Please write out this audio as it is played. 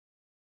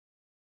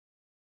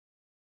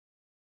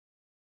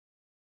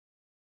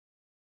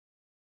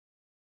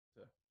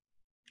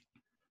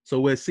So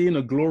we're seeing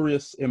a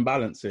glorious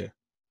imbalance here.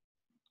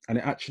 And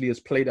it actually is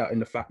played out in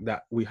the fact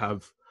that we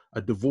have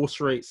a divorce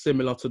rate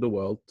similar to the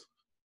world,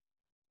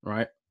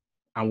 right?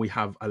 And we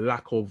have a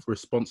lack of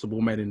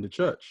responsible men in the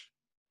church.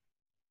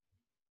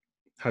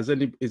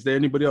 Is there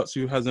anybody else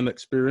who has an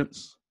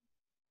experience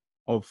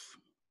of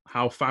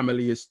how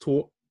family is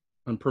taught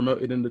and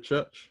promoted in the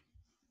church?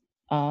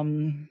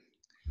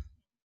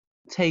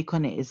 Take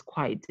on it is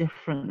quite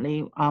differently.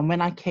 When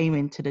I came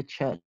into the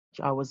church,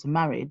 I was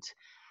married.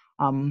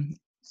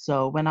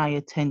 So when I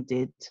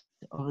attended,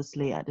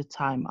 obviously at the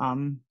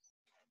time,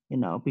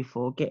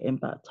 before getting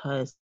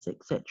baptized,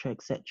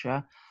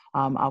 etc.,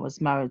 I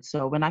was married.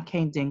 So when I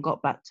came in,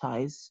 got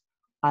baptized,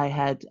 I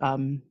had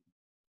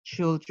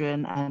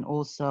children and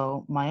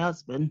also my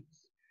husband.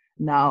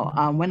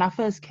 Now, when I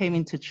first came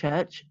into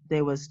church,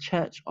 there was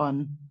church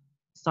on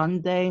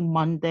Sunday,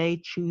 Monday,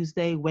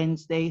 Tuesday,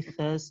 Wednesday,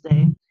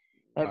 Thursday,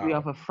 every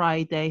other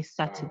Friday,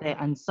 Saturday,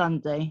 and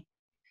Sunday.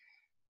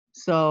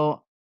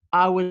 So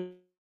I would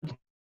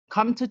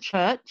come to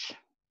church,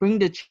 bring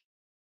the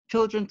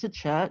children to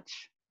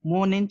church,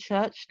 morning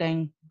church,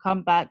 then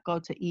come back, go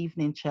to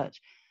evening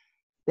church.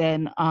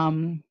 Then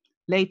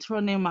later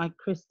on in my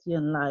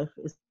Christian life,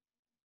 it's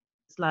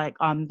like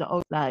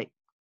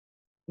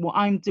what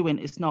I'm doing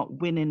is not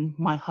winning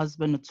my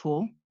husband at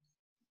all.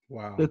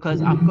 Wow. Because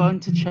I'm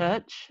going to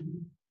church,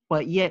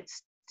 but yet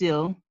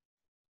still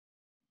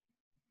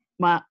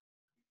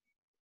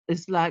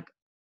it's like,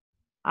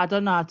 I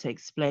don't know how to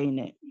explain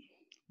it.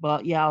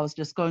 But yeah, I was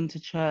just going to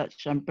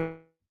church and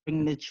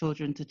bringing the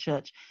children to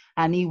church.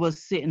 And he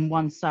was sitting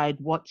one side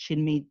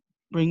watching me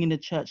bringing the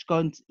church,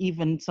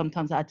 even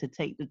sometimes I had to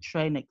take the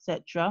train,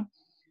 etc.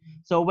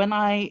 So when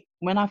I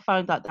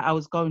found out that I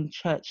was going to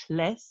church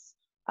less,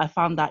 I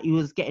found that he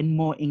was getting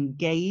more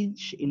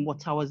engaged in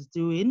what I was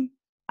doing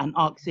and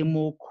asking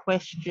more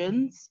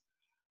questions.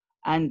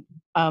 And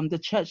the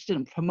church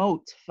didn't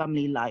promote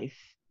family life.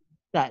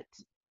 That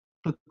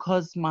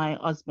because my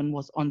husband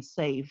was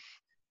unsafe,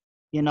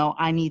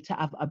 I need to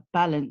have a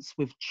balance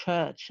with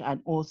church and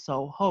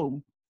also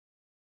home.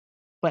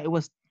 But it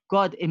was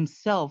God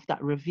himself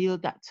that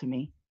revealed that to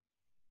me.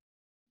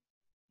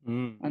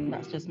 And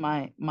that's just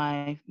my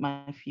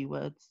few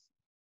words.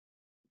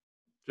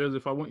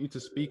 Joseph, I want you to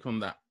speak on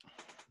that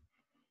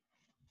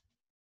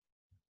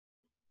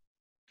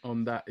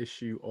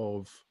issue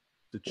of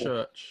the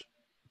church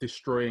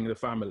destroying the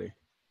family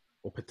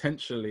or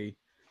potentially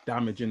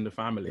damaging the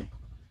family.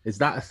 Is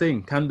that a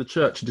thing? Can the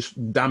church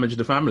damage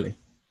the family?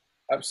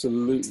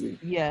 Absolutely.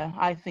 Yeah,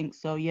 I think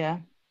so. Yeah,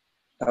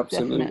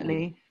 absolutely.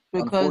 Definitely.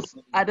 Because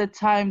at the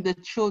time the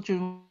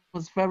children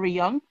was very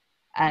young,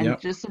 and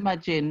just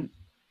imagine,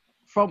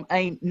 from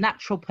a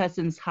natural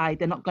person's high,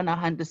 they're not going to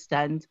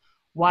understand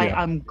why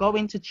I'm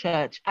going to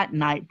church at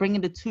night,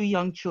 bringing the two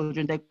young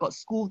children. They've got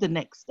school the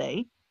next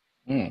day,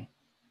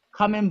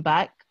 coming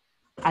back,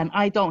 and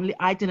I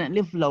didn't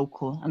live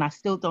local, and I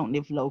still don't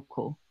live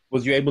local.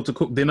 Was you able to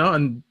cook dinner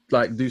and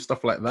like do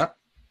stuff like that?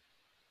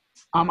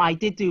 I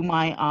did do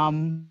my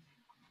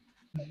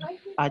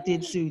I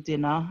did do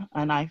dinner,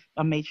 and I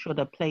made sure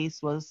the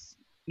place was,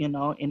 in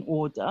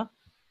order,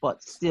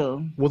 but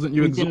still, wasn't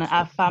you exhausted? Didn't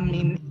have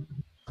family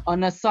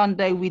on a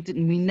Sunday. We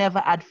never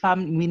had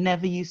family. We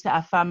never used to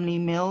have family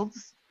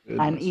meals,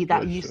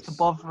 that used to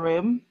bother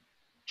him.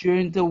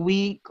 During the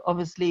week,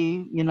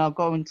 obviously,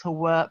 going to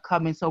work,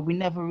 coming, so we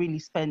never really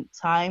spent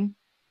time,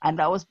 and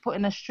that was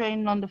putting a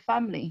strain on the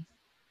family.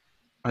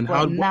 And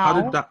how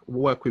did that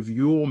work with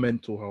your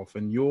mental health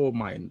and your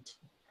mind?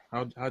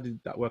 How did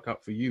that work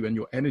out for you and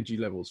your energy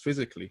levels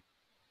physically?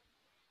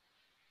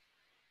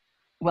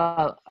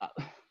 Well,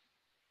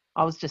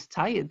 I was just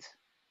tired,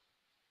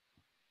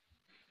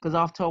 because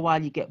after a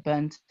while you get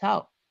burnt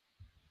out,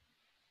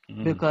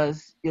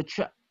 because you're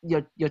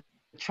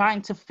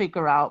trying to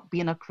figure out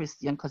being a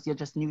Christian because you're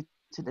just new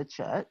to the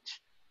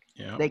church.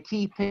 Yeah. They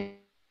keep it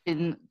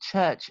in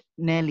church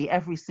nearly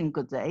every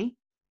single day.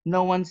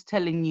 No one's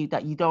telling you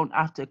that you don't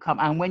have to come.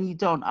 And when you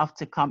don't have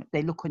to come,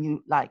 they look on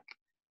you like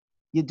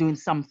you're doing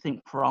something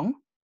wrong.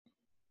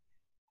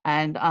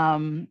 And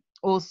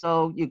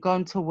also you're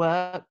going to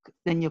work,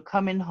 then you're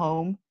coming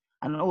home,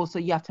 and also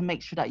you have to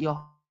make sure that your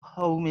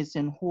home is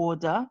in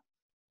order,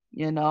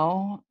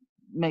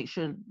 make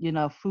sure,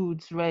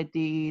 food's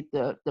ready,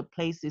 the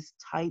place is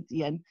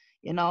tidy, and,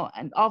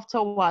 and after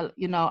a while,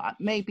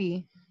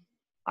 maybe,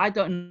 I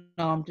don't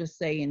know, I'm just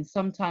saying,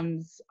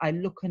 sometimes I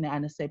look on it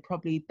and I say,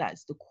 probably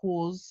that's the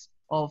cause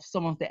of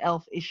some of the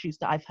health issues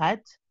that I've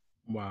had.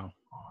 Wow.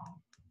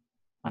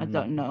 I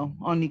don't know.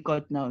 Only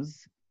God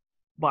knows.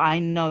 But I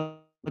know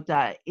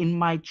that in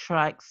my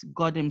tracks,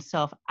 God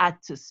himself had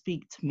to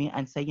speak to me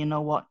and say, you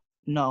know what?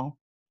 No.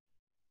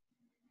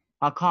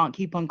 I can't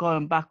keep on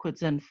going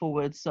backwards and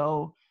forwards.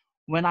 So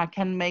when I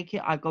can make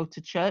it, I go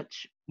to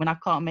church. When I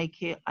can't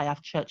make it, I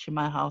have church in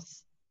my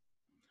house.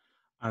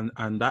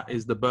 And that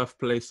is the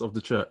birthplace of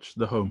the church,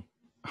 the home.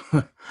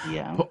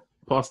 Yeah.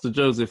 Pastor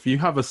Joseph, you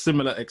have a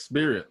similar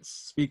experience.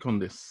 Speak on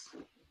this.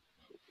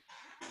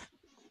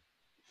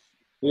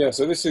 Yeah,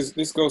 so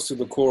this goes to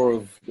the core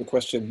of the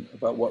question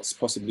about what's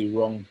possibly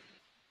wrong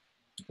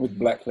with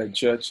black-led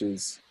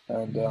churches,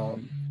 and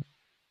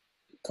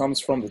comes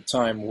from the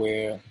time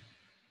where,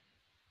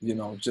 you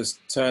know, just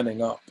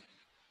turning up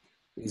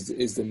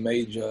is the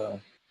major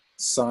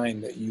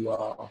sign that you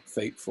are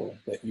faithful,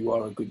 that you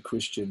are a good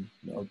Christian,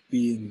 you know,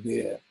 being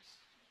there.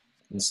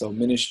 And so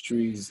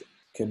ministries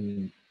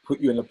can put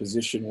you in a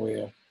position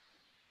where,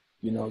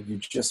 you know, you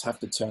just have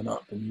to turn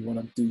up and you want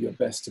to do your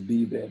best to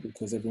be there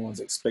because everyone's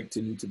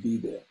expecting you to be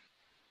there.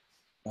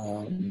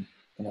 And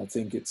I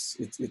think it's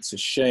a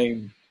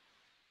shame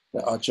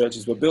that our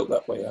churches were built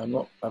that way.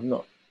 I'm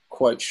not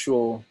quite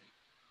sure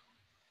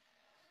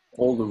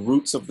all the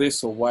roots of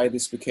this or why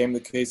this became the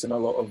case in a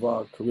lot of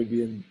our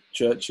Caribbean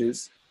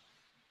churches.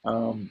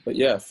 But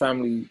yeah,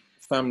 family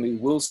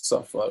will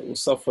suffer. It will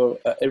suffer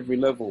at every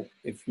level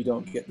if you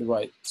don't get the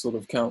right sort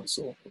of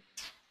counsel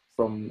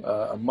from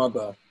a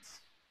mother,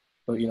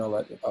 or, you know,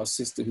 like our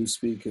sister who's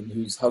speaking,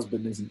 whose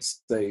husband isn't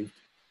saved,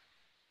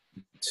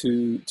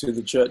 to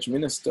the church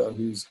minister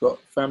who's got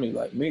family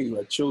like me, who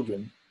had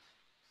children,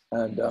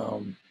 and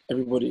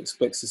everybody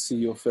expects to see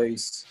your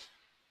face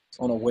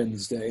on a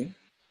Wednesday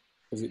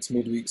because it's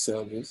midweek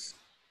service,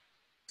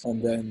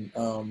 and then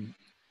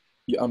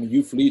I'm a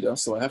youth leader,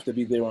 so I have to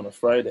be there on a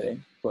Friday,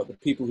 but the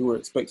people who are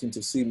expecting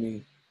to see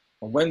me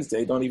on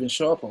Wednesday don't even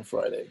show up on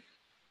Friday.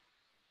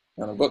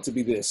 And I've got to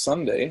be there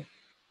Sunday,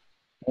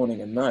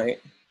 morning and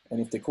night. And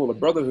if they call a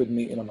brotherhood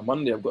meeting on a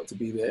Monday, I've got to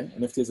be there.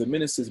 And if there's a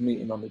ministers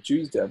meeting on a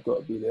Tuesday, I've got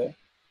to be there.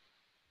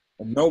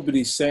 And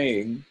nobody's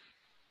saying,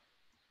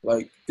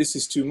 like, this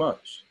is too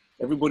much.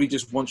 Everybody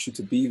just wants you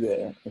to be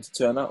there and to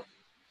turn up.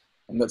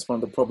 And that's one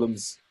of the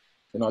problems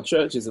in our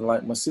churches. And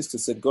like my sister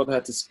said, God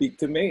had to speak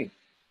to me.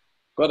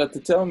 God had to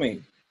tell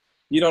me,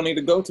 you don't need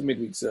to go to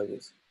midweek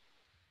service.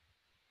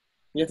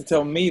 You have to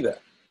tell me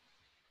that.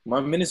 My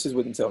ministers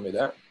wouldn't tell me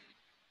that.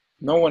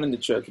 No one in the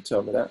church would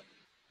tell me that.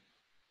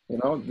 You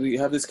know, we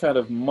have this kind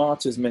of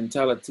martyrs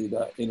mentality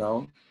that, you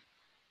know,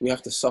 we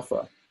have to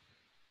suffer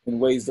in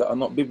ways that are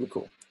not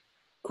biblical.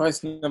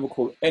 Christ never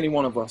called any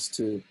one of us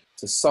to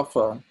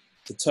suffer,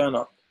 to turn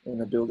up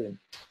in a building.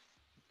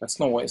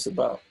 That's not what it's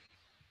about.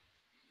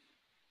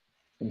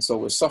 And so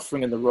we're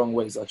suffering in the wrong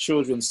ways. Our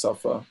children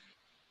suffer.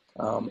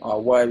 Our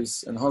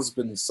wives and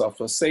husbands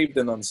suffer, saved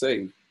and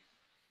unsaved,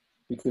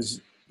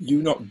 because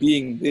you not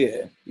being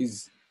there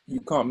you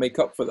can't make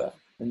up for that.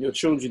 And your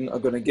children are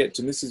going to get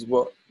to, and this is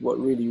what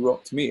really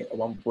rocked me at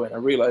one point. I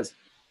realized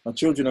my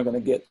children are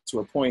going to get to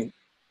a point,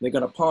 they're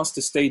going to pass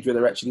the stage where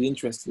they're actually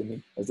interested in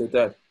me as their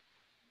dad.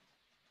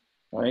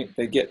 Right?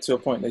 They get to a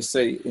point, they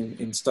say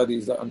in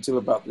studies, that until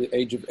about the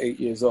age of 8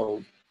 years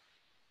old,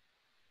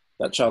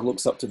 that child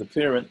looks up to the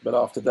parent, but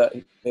after that,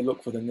 they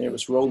look for the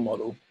nearest role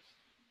model.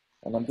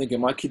 And I'm thinking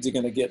my kids are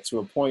going to get to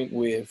a point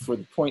where, for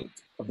the point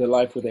of their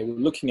life where they were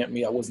looking at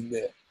me, I wasn't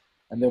there.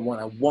 And then when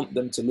I want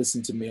them to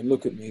listen to me and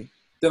look at me,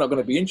 they're not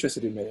going to be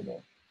interested in me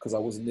anymore because I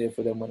wasn't there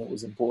for them when it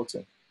was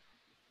important.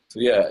 So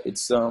yeah,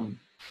 it's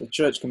the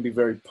church can be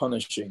very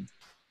punishing,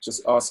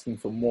 just asking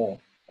for more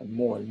and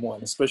more and more.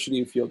 And especially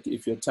if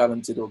you're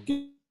talented or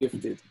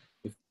gifted,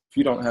 if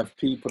you don't have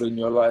people in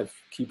your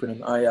life keeping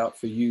an eye out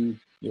for you,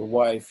 your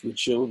wife, your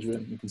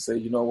children, you can say,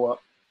 you know what?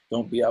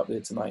 Don't be out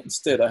there tonight.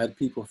 Instead, I had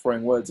people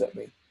throwing words at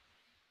me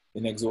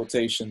in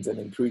exhortations and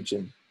in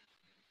preaching.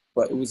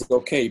 But it was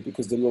okay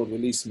because the Lord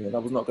released me, and I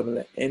was not going to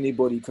let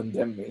anybody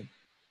condemn me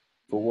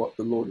for what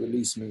the Lord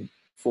released me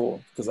for,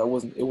 because it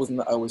wasn't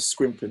that I was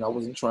scrimping. I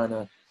wasn't trying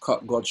to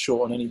cut God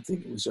short on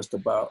anything. It was just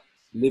about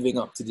living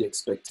up to the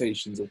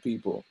expectations of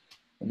people.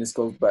 And this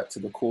goes back to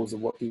the cause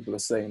of what people are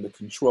saying, the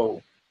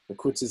control, the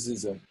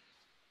criticism,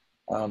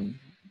 the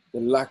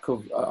lack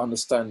of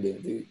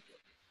understanding, the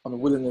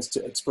unwillingness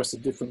to express a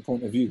different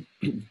point of view.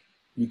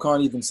 You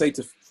can't even say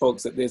to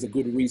folks that there's a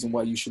good reason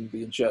why you shouldn't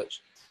be in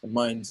church. And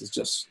mine is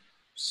just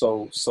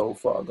so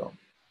far gone.